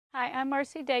Hi, I'm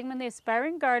Marcy Degman, the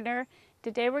Aspiring Gardener.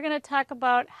 Today we're going to talk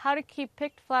about how to keep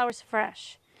picked flowers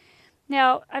fresh.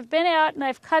 Now, I've been out and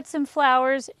I've cut some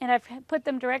flowers and I've put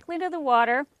them directly into the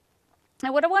water.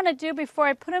 And what I want to do before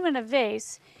I put them in a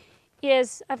vase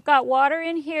is I've got water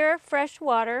in here, fresh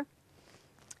water.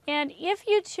 And if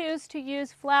you choose to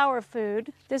use flower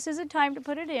food, this is a time to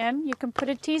put it in. You can put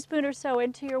a teaspoon or so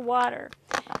into your water.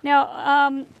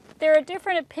 Now, there are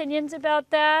different opinions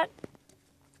about that.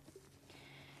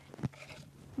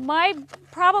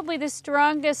 Probably the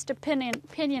strongest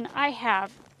opinion I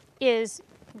have is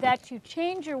that you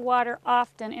change your water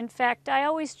often. In fact, I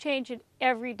always change it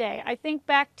every day. I think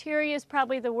bacteria is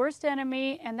probably the worst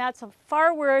enemy, and that's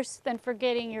far worse than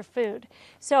forgetting your food.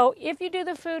 So if you do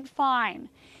the food, fine.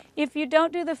 If you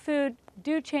don't do the food,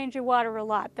 do change your water a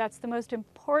lot. That's the most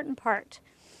important part.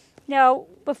 Now,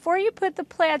 before you put the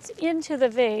plants into the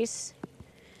vase,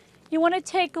 you want to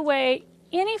take away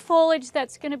any foliage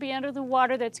that's going to be under the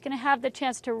water that's going to have the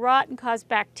chance to rot and cause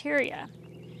bacteria.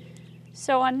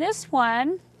 So on this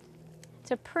one,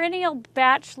 it's a perennial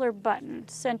bachelor button,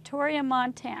 Centaurea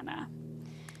montana.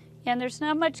 And there's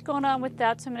not much going on with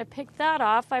that, so I'm going to pick that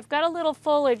off. I've got a little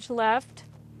foliage left,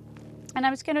 and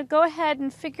I'm just going to go ahead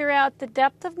and figure out the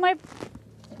depth of my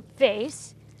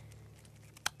vase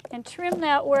and trim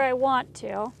that where I want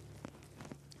to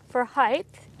for height.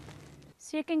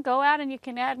 So you can go out and you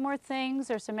can add more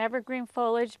things or some evergreen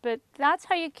foliage, but that's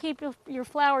how you keep your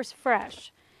flowers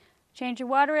fresh. Change your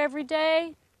water every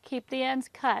day, keep the ends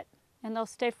cut, and they'll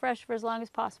stay fresh for as long as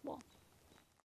possible.